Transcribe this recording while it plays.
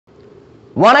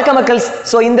வணக்கம் மக்கள்ஸ்.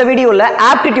 சோ இந்த வீடியோல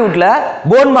ஆப்டிடியூட்ல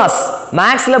BODMAS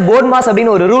மேக்ஸ்ல BODMAS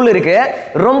அப்படின ஒரு ரூல் இருக்கு.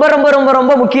 ரொம்ப ரொம்ப ரொம்ப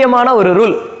ரொம்ப முக்கியமான ஒரு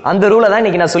ரூல். அந்த ரூலை தான்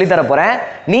இன்னைக்கு நான் சொல்லி தர போறேன்.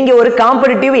 நீங்க ஒரு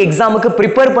காம்படிட்டிவ் எக்ஸாமுக்கு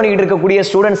ப்ரிப்பேர் பண்ணிட்டு இருக்கக்கூடிய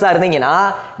ஸ்டூடண்ட்ஸா இருந்தீங்கன்னா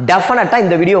டெஃபினட்டா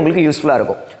இந்த வீடியோ உங்களுக்கு யூஸ்ஃபுல்லா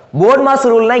இருக்கும். BODMAS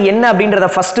ரூல்னா என்ன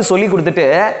அப்படின்றத ஃபர்ஸ்ட் சொல்லி கொடுத்துட்டு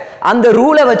அந்த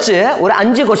ரூலை வச்சு ஒரு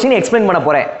 5 क्वेश्चन எக்ஸ்பிளைன் பண்ண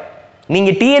போறேன்.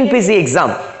 நீங்க டிஎன்பிசி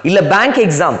எக்ஸாம் இல்ல பேங்க்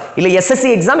எக்ஸாம் இல்ல எஸ்எஸ்சி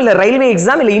எக்ஸாம் இல்ல ரயில்வே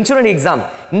எக்ஸாம் இல்ல இன்சூரன்ஸ் எக்ஸாம்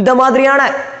இந்த மாதிரியான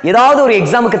ஏதாவது ஒரு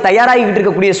எக்ஸாமுக்கு தயாராகிட்டு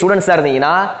இருக்கக்கூடிய ஸ்டூடண்ட்ஸா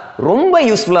இருந்தீங்கன்னா ரொம்ப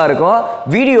யூஸ்ஃபுல்லா இருக்கும்.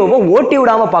 வீடியோவை ஓட்டி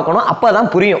விடாம பார்க்கணும், அப்பதான்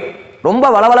புரியும்.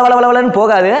 ரொம்ப வளவளன்னு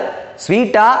போகாது,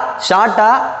 ஸ்வீட்டா ஷார்ட்டா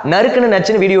நறுக்குன்னு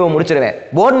நச்சுன்னு வீடியோவை முடிச்சிருவேன்.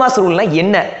 BODMAS ரூல்னா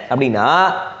என்ன அப்படின்னா,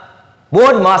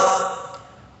 BODMAS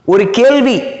ஒரு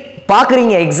கேள்வி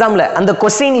பாக்குறீங்க எக்ஸாம்ல, அந்த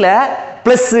கொஸ்டின்ல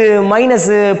பிளஸ்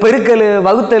மைனஸ் பெருக்கல்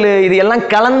வகுத்தல் இது எல்லாம்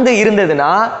கலந்து இருந்ததுன்னா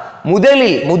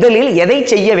முதலில் எதை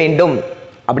செய்ய வேண்டும்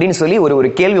அப்படின்னு சொல்லி ஒரு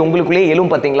கேள்வி உங்களுக்குள்ளே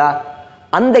எழும் பாத்தீங்களா?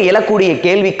 அந்த எழக்கூடிய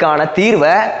கேள்விக்கான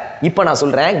தீர்வை இப்ப நான்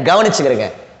சொல்றேன், கவனிச்சுக்கிறேங்க.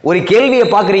 ஒரு கேள்வியை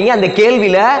பாக்குறீங்க, அந்த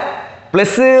கேள்வியில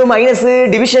பிளஸ் மைனஸ்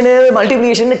டிவிஷனு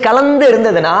மல்டிபிளிகேஷன் கலந்து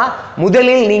இருந்ததுன்னா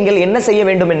முதலில் நீங்கள் என்ன செய்ய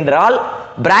வேண்டும் என்றால்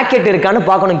பிராக்கெட் இருக்கான்னு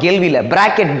பார்க்கணும். கேள்வியில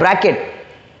bracket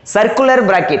circular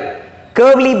bracket,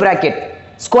 கர்வ்லி bracket,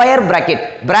 square bracket,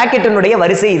 பிராக்கெட்டினுடைய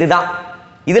வரிசை இதுதான்.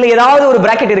 இதுல ஏதாவது ஒரு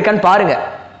பிராக்கெட் இருக்கான்னு பாருங்க.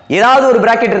 ஏதாவது ஒரு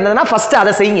பிராக்கெட் இருந்ததுன்னா ஃபர்ஸ்ட்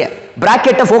அதை செய்யுங்க.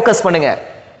 பிராக்கெட்டை ஃபோக்கஸ் பண்ணுங்க.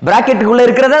 பிராக்கெட்டுக்குள்ள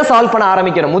இருக்கிறத சால்வ் பண்ண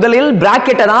ஆரம்பிக்கணும். முதலில்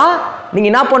பிராக்கெட்டை தான் நீங்க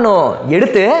என்ன பண்ணும்,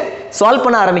 எடுத்து சால்வ்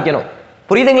பண்ண ஆரம்பிக்கணும்.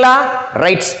 புரியுதுங்களா?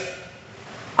 ரைட்.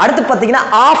 அடுத்து பாத்தீங்கன்னா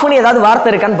ஆஃப்னு ஏதாவது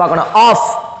வார்த்தை இருக்கான்னு பார்க்கணும்.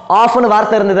 ஆஃப்னு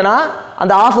வார்த்தை இருந்ததுன்னா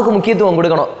அந்த ஆஃபுக்கு முக்கியத்துவம்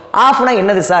கொடுக்கணும். ஆஃப்னா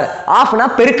என்னது சார்? ஆஃப்னா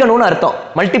பெருக்கணும்னு அர்த்தம்,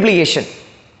 மல்டிப்ளிகேஷன்.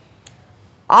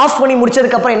 ஆஃப் பண்ணி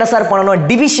முடிச்சதுக்கு அப்புறம் என்ன சார் பண்ணணும்?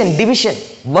 டிவிஷன்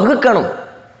வகுக்கணும்.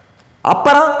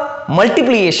 அப்புறம்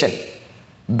மல்டிப்ளிகேஷன்,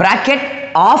 பிராக்கெட்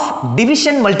ஆஃப்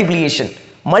டிவிஷன்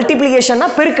மல்டிப்ளிகேஷன்னா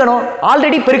பெருக்கணும்.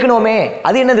 ஆல்ரெடி பெருக்கணுமே,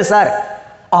 அது என்னது சார்?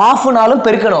 ஆஃப்னாலும்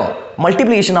பெருக்கணும்,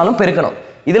 மல்டிப்ளிகேஷனாலும் பெருக்கணும்.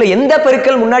 இதுல எந்த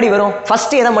பெருக்கல் முன்னாடி வரும்?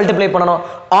 ஃபர்ஸ்ட் எதை மல்டிப்ளை பண்ணணும்?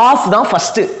 ஆஃப் தான்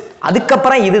ஃபர்ஸ்ட்,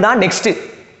 அதுக்கப்புறம் இதுதான் நெக்ஸ்ட்.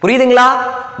 புரியுதுங்களா?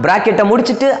 பிராக்கெட்டை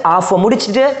முடிச்சிட்டு ஆஃபை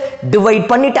முடிச்சிட்டு டிவைட்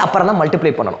பண்ணிட்டு அப்புறம் தான்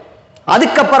மல்டிப்ளை பண்ணணும்.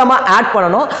 அதுக்கப்புறமா ஆட்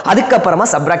பண்ணணும், அதுக்கப்புறமா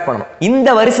சப்ராக்ட் பண்ணணும். இந்த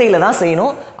வரிசையில தான்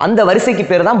செய்யணும். அந்த வரிசைக்கு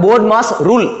பேர் தான் BODMAS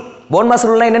ரூல். BODMAS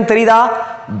ரூல்னா என்னன்னு தெரியுதா?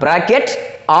 Bracket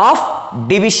of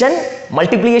division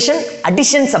multiplication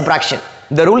addition subtraction.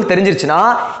 இந்த ரூல் தெரிஞ்சிருச்சுன்னா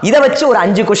இதை வச்சு ஒரு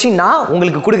 5 क्वेश्चन நான்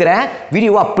உங்களுக்கு கொடுக்குறேன்.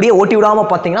 வீடியோ அப்படியே ஓட்டி விடாம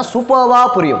பார்த்தீங்கன்னா சூப்பர்வா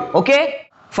புரியும். Okay.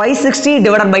 560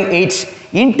 divided by 8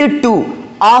 into 2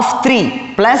 of 3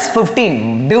 plus 15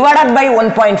 divided by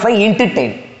 1.5 into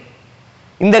 10.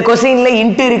 இந்த क्वेश्चनல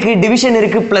இன்ட் இருக்கு, டிவிஷன்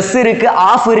இருக்கு, பிளஸ் இருக்கு,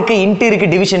 ஆஃப் இருக்கு, இன்ட் இருக்கு,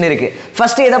 டிவிஷன் இருக்கு.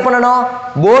 ஃபர்ஸ்ட் எதை பண்ணணும்?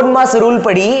 BODMAS ரூல்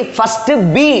படி ஃபர்ஸ்ட்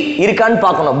பி இருக்கான்னு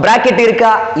பார்க்கணும். பிராக்கெட்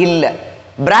இருக்கா? இல்ல.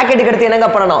 பிராக்கெட்டுக்கு அடுத்து என்னங்க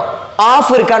பண்ணணும்?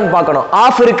 ஆஃப் இருக்கான்னு பார்க்கணும்.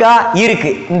 ஆஃப் இருக்கா?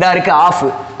 இருக்கு, இந்த இருக்கு ஆஃப்.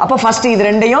 அப்ப ஃபர்ஸ்ட் இது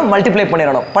ரெண்டையும் மல்டிப்ளை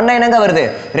பண்ணிடணும். பண்ண என்னங்க வருது?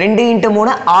 2 ×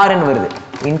 3 6ன்னு வருது.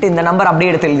 இன்ட் இந்த நம்பர்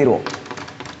அப்படியே எடுத்து எழுதிடுவோம்.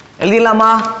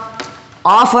 எழுதிடலாமா?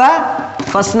 ஆஃப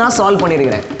ஃபர்ஸ்ட் நான் சால்வ்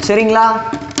பண்ணிருக்கிறேன். சரிங்களா?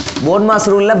 BODMAS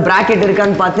ரூல்ல பிராக்கெட்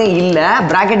இருக்கான்னு பார்த்தேன், இல்ல.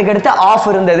 பிராக்கெட்டுக்கு அடுத்து ஆஃப்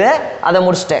இருந்தது, அதை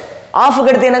முடிச்சிட்டேன். ஆஃப்க்கு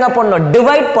அடுத்து என்னங்க பண்ணணும்?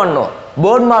 டிவைட் பண்ணணும்.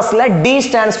 BODMASல D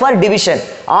stands for டிவிஷன்.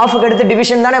 ஆஃப்க்கு அடுத்து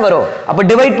டிவிஷன் தானே வரும். அப்ப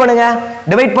டிவைட் பண்ணுங்க.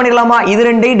 டிவைட் பண்ணிடலாமா? இது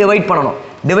ரெண்டையும் டிவைட் பண்ணணும்.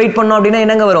 டிவைட் பண்ணோம் அப்படின்னா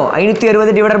என்னங்க வரும்?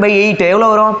 560 divided by 8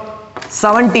 எவ்வளவு வரும்?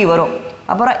 70 வரும்.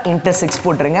 அப்புறம் இன்டர் 6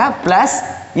 போட்டுருங்க. பிளஸ்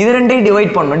இது ரெண்டையும்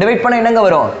டிவைட் பண்ணணும். டிவைட் பண்ண என்னங்க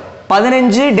வரும்?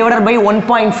 15 divided by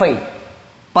 1.5.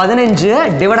 15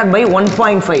 divided by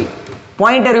 1.5.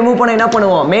 பாயிண்டை ரிமூவ் பண்ண என்ன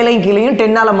பண்ணுவோம்? மேலையும் கீழையும்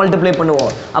 10ஆல மல்டிப்ளை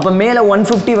பண்ணுவோம். அப்ப மேல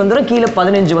 150 வந்துரும், கீழே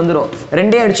 15 வந்துரும்.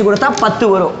 ரெண்டையும் அடிச்சு கொடுத்தா 10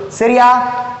 வரும். சரியா?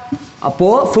 அப்போ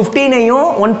 15ஐயும்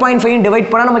 1.5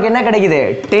 டிவைட் பண்ணா நமக்கு என்ன கிடைக்குது?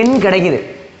 10 கிடைக்குது.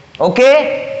 ஓகே.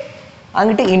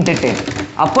 அங்கிட்டு இன்ட்டு 10.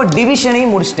 அப்போ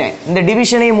டிவிஷனையும் முடிச்சிட்டேன். இந்த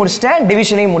டிவிஷனையும்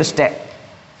முடிச்சிட்டேன்.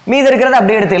 மீதி இருக்கிறத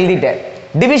அப்படியே எடுத்து எழுதிட்டேன்.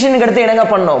 டிவிஷனுக்கு அடுத்து என்னங்க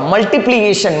பண்ணணும்?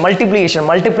 மல்டிப்ளிகேஷன்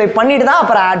மல்டிப்ளை பண்ணிட்டு தான்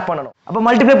அப்புறம் ஆட் பண்ணணும். அப்ப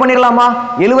மல்டிப்ளை பண்ணிடலாமா?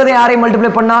 70 6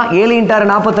 மல்டிப்ளை பண்ணா 7 × 6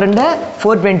 42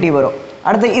 420 வரும்.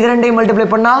 அடுத்து இது ரெண்டையும் மல்டிப்ளை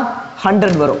பண்ணா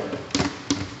 100 வரும்.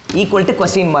 Equal to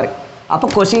question mark.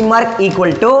 அப்ப question mark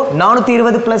equal to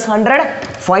 420 plus 100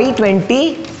 520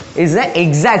 is the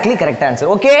exactly correct answer.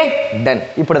 Okay, ton.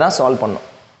 இப்படிதான் சால்வ் பண்ணணும்.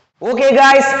 ஓகே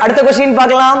गाइस, அடுத்த கொஸ்டின்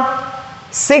பார்க்கலாம்.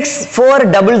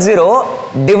 6400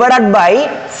 divided by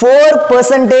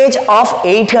 4% of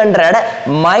 800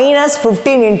 minus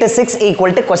 15 into 6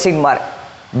 equal to question mark.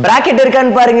 Bracket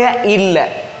இருக்கான்னு பாருங்க, இல்ல.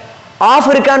 Off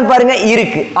இருக்கான்னு பாருங்க,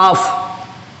 இருக்கு. Off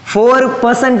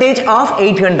 4% of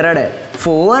 800.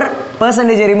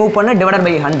 4% remove பண்ண divided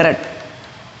by 100.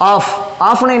 Off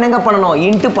offனா என்னங்க பண்ணணும்?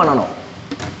 Into பண்ணணும்.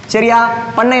 சரியா?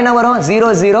 பண்ண என்ன வரும்? 0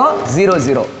 0 0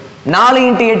 0. 4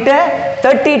 into 8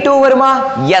 32 வருமா?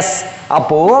 எஸ்.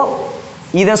 அப்போ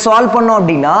இதை சால்வ் பண்ணோம்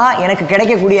அப்படின்னா எனக்கு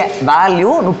கிடைக்கக்கூடிய வேல்யூ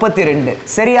 32.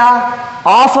 சரியா?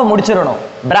 ஆஃப் முடிச்சிடணும்.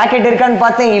 பிராக்கெட் இருக்கான்னு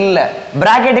பார்த்தேன், இல்ல.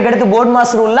 பிராக்கெட்டுக்கு அடுத்து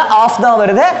BODMAS ரூல்ல ஆஃப் தான்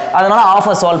வருது, அதனால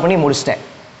ஆஃப் சால்வ் பண்ணி முடிச்சிட்டேன்.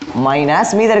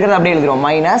 மைனஸ் மீதி இருக்கிறது அப்படியே எழுதிடுவோம்.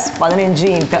 Minus 15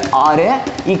 into 6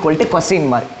 equal to question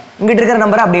mark. இங்கிட்ட இருக்கிற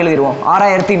நம்பரை அப்படியே எழுதிடுவோம்.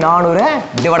 6400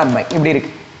 டிவைடட் பை இப்படி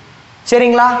இருக்கு.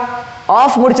 சரிங்களா?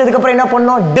 ஆஃப் முடிச்சதுக்கு அப்புறம் என்ன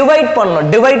பண்ணணும்? டிவைட்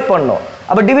பண்ணணும்.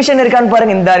 அப்ப டிவிஷன் இருக்கான்னு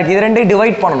பாருங்க, இந்த இருக்கு. இது ரெண்டையும்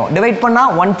டிவைட் பண்ணணும். டிவைட் பண்ணா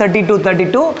 132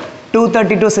 32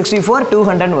 232 64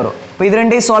 200 வரும். இப்போ இது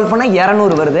ரெண்டையும் சால்வ் பண்ணா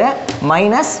 200 வருது.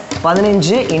 Minus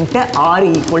 15 into 6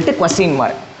 equal to question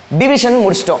mark. Division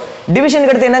முடிச்சிட்டோம்.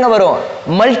 டிவிஷனுக்கு அடுத்து என்னங்க வரும்?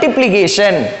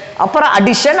 மல்டிப்ளிகேஷன், அப்புறம்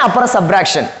அடிஷன், அப்புறம்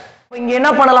சப்ராக்ஷன். இங்க என்ன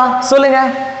பண்ணலாம் சொல்லுங்க?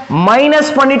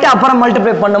 மைனஸ் பண்ணிட்டு அப்புறம்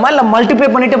மல்டிப்ளை பண்ணுமா, இல்ல மல்டிப்ளை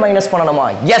பண்ணிட்டு மைனஸ் பண்ணணுமா?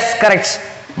 S, correct.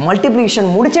 மல்டிப்ளிகேஷன்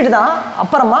முடிச்சிட்டு தான்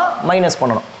அப்புறமா மைனஸ்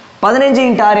பண்ணணும். 15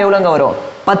 into 6 எவ்வளோங்க வரும்?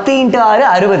 10 into 6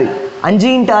 60, 5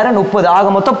 into 6 30, ஆக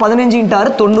மொத்தம் 15 into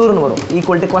 6 90 வரும்.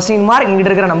 ஈக்குவல் டு கொஸ்டின் மார்க், இங்கிட்ட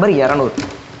இருக்கிற நம்பர் 200.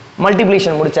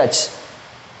 மல்டிப்ளிகேஷன் முடிச்சாச்சு.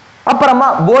 அப்புறமா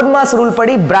BODMAS ரூல்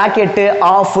படி bracket,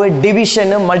 of,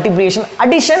 division, multiplication,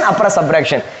 addition, அப்புறம்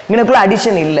சப்ராக்ஷன். இங்கனக்குள்ள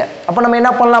அடிஷன் இல்ல. அப்ப நம்ம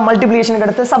என்ன பண்ணலாம்? மல்டிப்ளிகேஷனுக்கு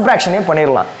அடுத்து சப்ராக்ஷனே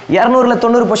பண்ணிரலாம். 200ல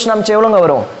 90 क्वेश्चन நமக்கு எவ்வளவுங்க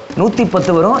வரும்?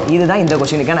 110 வரும். இதுதான் இந்த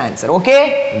क्वेश्चनக்கான answer. Okay,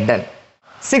 ton.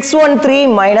 613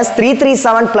 minus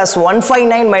 337 plus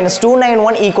 159 minus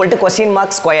 291 equal to question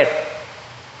mark squared.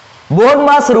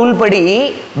 BODMAS rule படி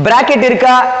பிராக்கெட்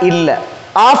இருக்கா? இல்ல.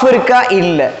 ஆஃப் இருக்கா?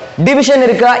 இல்ல. டிவிஷன்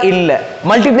இருக்கா? இல்ல.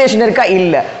 மல்டிப்ளிகேஷன் இருக்கா?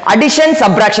 இல்ல. அடிஷன்,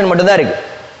 சப்ராக்ஷன் மட்டும் தான் இருக்கு.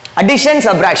 Addition,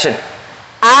 subtraction.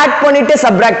 ஆட் பண்ணிட்டு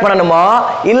சப்ராக்ட் பண்ணணுமா,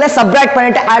 இல்ல சப்ராக்ட்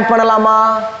பண்ணிட்டு ஆட் பண்ணலாமா?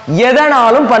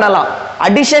 எதனாலும் பண்ணலாம்.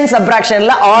 அடிஷன்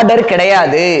சப்ராக்ஷன்ல ஆர்டர்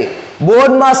கிடையாது.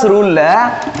 BODMAS ரூல்ல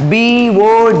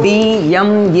BODMAS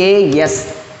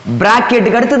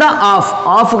பிராக்கெட்டுக்கு அடுத்து தான் ஆஃப்,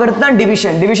 ஆஃப்க்கு அடுத்து தான்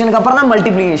டிவிஷன், டிவிஷனுக்கு அப்புறம் தான்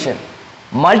மல்டிப்ளிகேஷன்.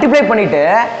 மல்டிப்ளை பண்ணிட்டு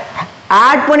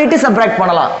ஆட் பண்ணிட்டு சப்ராக்ட்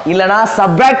பண்ணலாம், இல்லனா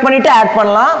சப்ராக்ட் பண்ணிட்டு ஆட்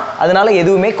பண்ணலாம். அதனால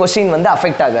எதுவுமே क्वेश्चन வந்து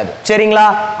அஃபெக்ட் ஆகாது. சரிங்களா?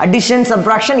 அடிஷன்,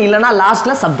 சப்ராக்ஷன், இல்லனா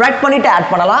லாஸ்ட்ல சப்ராக்ட் பண்ணிட்டு ஆட்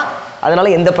பண்ணலாம். அதனால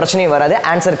எந்த பிரச்சனையும் வராது.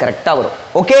 ஆன்சர் கரெக்ட்டா வரும்.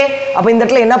 ஓகே, அப்ப இந்த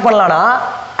இடத்துல என்ன பண்ணலாம்னா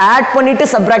ஆட் பண்ணிட்டு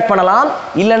சப்ராக்ட் பண்ணலாம்,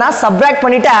 இல்லனா சப்ராக்ட்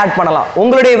பண்ணிட்டு ஆட் பண்ணலாம்.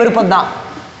 உங்களுடைய விருப்பம் தான்.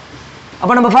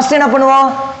 அப்ப நம்ம ஃபர்ஸ்ட் என்ன பண்ணுவோம்?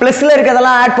 பிளஸ்ல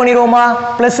இருக்கதெல்லாம் ஆட் பண்ணிடுவோமா?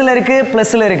 பிளஸ்ல இருக்கு,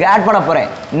 பிளஸ்ல இருக்கு, ஆட் பண்ண போறேன்.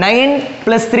 9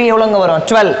 plus 3 எவ்வளவுங்க வரும்?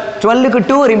 12. 12க்கு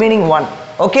 2 remaining 1.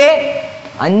 Okay,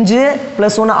 5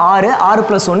 plus 1 6, 6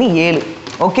 plus 1 7.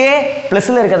 Okay,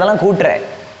 பிளஸ்ல இருக்கதெல்லாம் கூட்டுறேன்.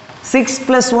 6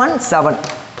 plus 1 7,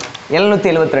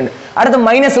 772. அடுத்து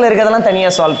மைனஸ்ல இருக்கதெல்லாம் தனியா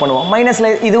சால்வ் பண்ணுவோம். மைனஸ்ல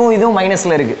இதுவும்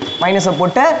மைனஸ்ல இருக்கு. மைனஸை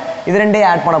போட்டு இது ரெண்டையும்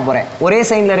ஆட் பண்ண போறேன். ஒரே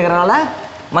சைன்ல இருக்கிறனால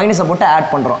மைனஸை போட்டு ஆட்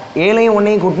பண்றோம். 7ஐயும்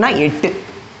 1ஐயும் கூட்டினா 8.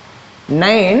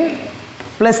 9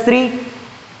 plus 3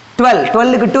 12.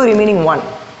 12க்கு 2 ரிமைனிங் 1.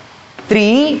 3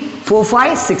 4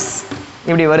 5 6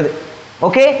 இப்படி வருது.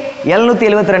 ஓகே,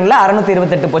 772ல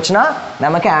 628 போச்சுன்னா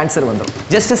நமக்கு ஆன்சர் வந்துடும்.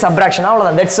 ஜஸ்ட் சப்ராக்ஷன்,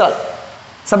 அவ்வளவுதான். That's all.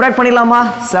 சப்ராக்ட் பண்ணிடலாமா?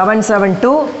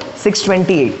 772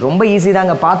 628. ரொம்ப ஈஸி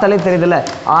தாங்க, பார்த்தாலே தெரியுதுல்ல.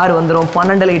 6 வந்துடும்.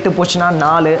 12ல 8 போச்சுன்னா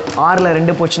 4, 6ல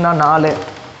 2 போச்சுன்னா 4,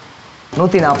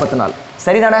 144.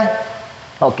 சரிதானே?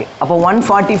 ஓகே, அப்போ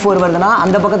 144 வருதுன்னா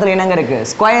அந்த பக்கத்தில் என்னங்க இருக்கு?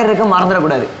 ஸ்கொயர் இருக்கு,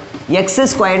 மறந்துடக்கூடாது. எக்ஸ்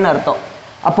ஸ்கொயர்னு அர்த்தம்.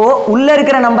 அப்போ உள்ள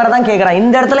இருக்கிற நம்பரை தான் கேட்குறான்.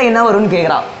 இந்த இடத்துல என்ன வரும்னு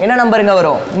கேட்குறான். என்ன நம்பருங்க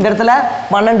வரும்? இந்த இடத்துல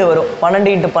 12 வரும். 12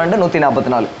 into 12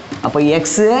 144. அப்போ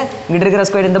எக்ஸ் இங்கிட்ட இருக்கிற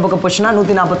ஸ்கொயர் இந்த பக்கம் போச்சுன்னா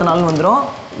 144 வந்துடும்.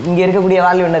 இங்கே இருக்கக்கூடிய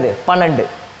வேல்யூ என்னது? 12.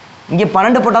 இங்கே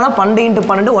 12 போட்டால் தான் 12 into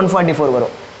 12 144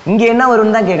 வரும். இங்கே என்ன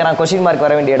வரும்னு தான் கேட்குறான், கொஸ்டின் மார்க்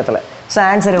வர வேண்டிய இடத்துல. ஸோ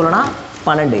ஆன்சர் எவ்வளோனா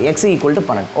 12. X equal to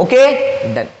 12. Okay,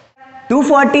 ton.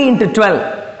 240 into 12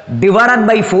 divided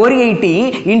by 480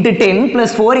 into 10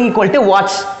 plus 4 equal to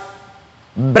what?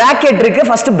 Bracket இருக்கு,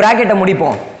 first bracket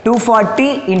முடிப்போம். 240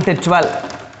 into 12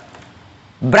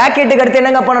 bracketக்கு அடுத்து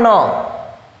என்னங்க பண்ணணும்?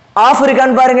 ஆஃப்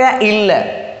இருக்கான்னு பாருங்க, இல்ல.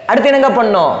 அடுத்து என்னங்க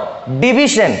பண்ணணும்?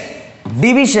 Division,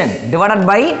 division divided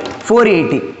by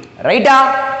 480. ரைட்டா?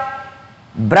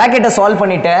 bracketஐ சால்வ்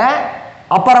பண்ணிட்டு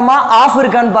அப்புறமா ஆஃப்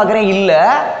இருக்கான்னு பார்க்குறேன், இல்ல.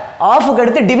 ஆஃப்க்கு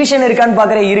அடுத்து டிவிஷன் இருக்கான்னு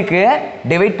பார்க்குறேன், இருக்கு.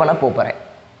 டிவைட் பண்ண போறேன்.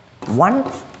 1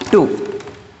 2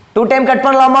 2 டைம் கட்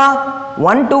பண்ணலாமா?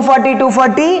 1 240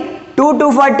 240 2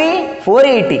 240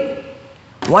 480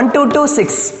 1 2 2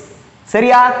 6.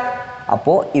 சரியா?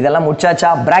 அப்போ இதெல்லாம் முடிச்சாச்சா?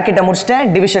 பிராக்கெட்டை முடிச்சிட்டேன்,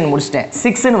 டிவிஷன் முடிச்சிட்டேன்.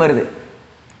 6 ன்னு வருது.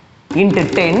 into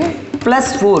 10 plus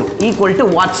 4 equal to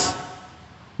what?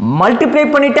 Multiply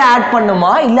பண்ணிட்டு ஆட்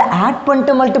பண்ணுமா, இல்ல ஆட்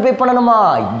பண்ணிட்டு மல்டிப்ளை பண்ணணுமா?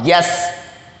 எஸ்,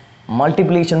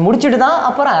 மல்டிப்ளிகேஷன் முடிச்சிட்டு தான்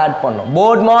அப்புறம் ஆட் பண்ணும்.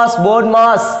 BODMAS,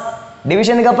 BODMAS.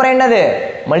 டிவிஷனுக்கு அப்புறம் என்னது?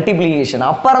 மல்டிப்ளிகேஷன்,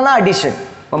 அப்புறம் தான் அடிஷன்.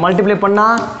 இப்போ மல்டிப்ளை பண்ணா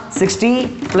 60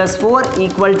 plus 4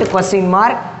 equal to question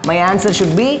mark. My answer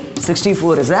should be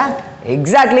 64 is a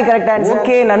exactly correct answer.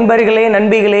 Okay நண்பர்களே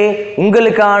நண்பிகளே,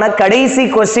 உங்களுக்கான கடைசி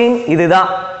கொஸ்டின் இதுதான்.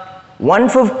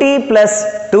 150 plus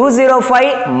 205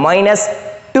 minus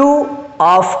 2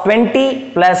 of 20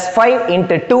 plus 5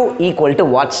 into 2 equal to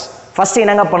what? First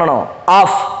என்னங்க பண்ணணும்?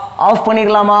 ஆஃப்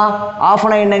பண்ணிடலாமா?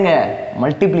 ஆஃப்னா என்னங்க?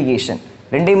 மல்டிப்ளிகேஷன்.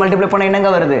 ரெண்டையும் மல்டிப்ளை பண்ண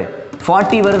என்னங்க வருது?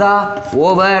 40 வருதா?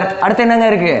 ஓவர். அடுத்து என்னங்க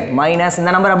இருக்கு? மைனஸ்.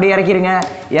 இந்த நம்பர் அப்படியே இறக்கிருங்க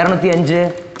 205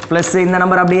 பிளஸ் இந்த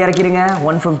நம்பர் அப்படியே இறக்கிருங்க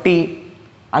 150.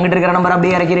 அங்கிட்டு இருக்கிற நம்பர்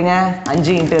அப்படியே இறக்கிருங்க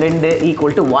 5 into 2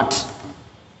 equal to what?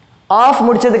 Of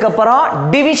முடிச்சதுக்கு அப்புறம்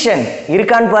டிவிஷன்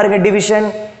இருக்கான்னு பாருங்க. டிவிஷன்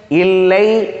இல்லை.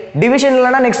 டிவிஷன்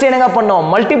இல்லைன்னா நெக்ஸ்ட் என்னங்க பண்ணோம்?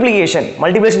 மல்டிப்ளிகேஷன்.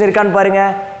 மல்டிப்ளிகேஷன் இருக்கான்னு பாருங்க.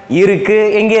 இருக்கு.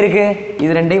 எங்க இருக்கு?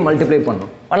 இது ரெண்டையும் மல்டிப்ளை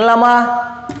பண்ணணும். பண்ணலாமா?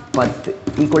 10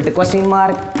 equal to question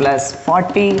mark plus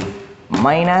 40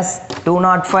 minus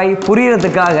 205.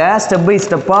 புரியறதுக்காக ஸ்டெப் பை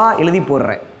ஸ்டெப்பா எழுதி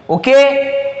போடுறேன். ஓகே,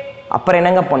 அப்புறம்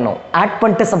என்னங்க பண்ணோம்? ஆட்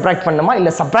பண்ணிட்டு சப்ராக்ட் பண்ணணுமா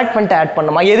இல்லை சப்ராக்ட் பண்ணிட்டு ஆட்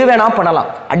பண்ணணுமா? எது வேணா பண்ணலாம்.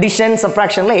 அடிஷன்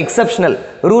சப்ராக்ஷன்ல எக்ஸப்ஷனல்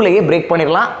ரூலையே பிரேக்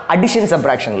பண்ணிடலாம். அடிஷன்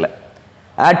சப்ராக்ஷன்ல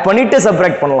ஆட் பண்ணிட்டு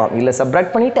சப்ராக்ட் பண்ணலாம், இல்லை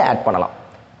சப்ராக்ட் பண்ணிட்டு ஆட் பண்ணலாம்.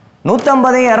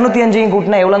 150 205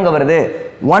 கூட்டினா எவ்வளோங்க வருது?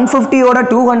 150யோட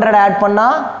 200 ஆட் பண்ணா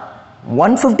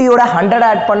 150யோட 100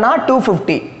 ஆட் பண்ணா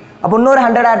 250. அப்போ இன்னொரு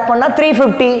 100 ஆட் பண்ணா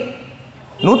 350.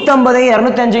 150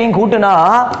 205 கூட்டினா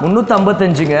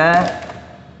 355ங்க.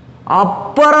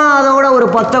 அப்புறம் அதோட ஒரு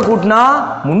 10 கூட்டினா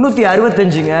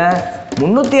 365ங்க.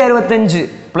 365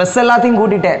 பிளஸ் எல்லாத்தையும்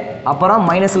கூட்டிட்டேன். அப்புறம்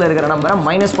மைனஸ்ல இருக்கிற நம்பரை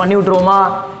மைனஸ் பண்ணி விட்டுருவோமா?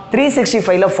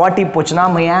 365ல 40 போச்சுன்னா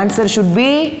மை ஆன்சர் ஷுட் பி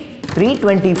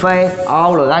 325.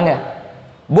 அவ்வளோதாங்க.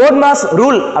 போட்மாஸ்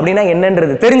ரூல் அப்படின்னா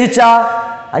என்னன்றது தெரிஞ்சிச்சா?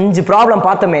 5 ப்ராப்ளம்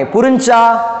பார்த்தோமே,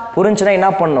 புரிஞ்சுன்னா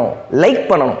என்ன பண்ணணும்? லைக்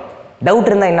பண்ணணும். டவுட்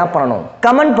இருந்தால் என்ன பண்ணணும்?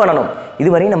 கமெண்ட் பண்ணணும்.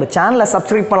 இதுவரை நம்ம சேனலை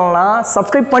சப்ஸ்கிரைப் பண்ணலாம்,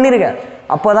 சப்ஸ்கிரைப் பண்ணிருங்க.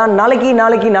 அப்போதான் நாளைக்கு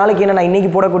என்ன நான் இன்னைக்கு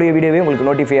போடக்கூடிய வீடியோவே உங்களுக்கு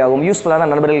நோட்டிஃபை ஆகும். யூஸ்ஃபுல்லான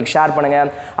நண்பர்களுக்கு ஷேர் பண்ணுங்க.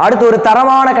 அடுத்து ஒரு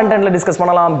தரமான கண்டென்ட்ல டிஸ்கஸ்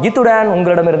பண்ணலாம். இத்துடன்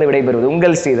உங்களிடமிருந்து விடைபெறுவது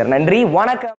உங்கள் ஸ்ரீதர். நன்றி,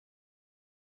 வணக்கம்.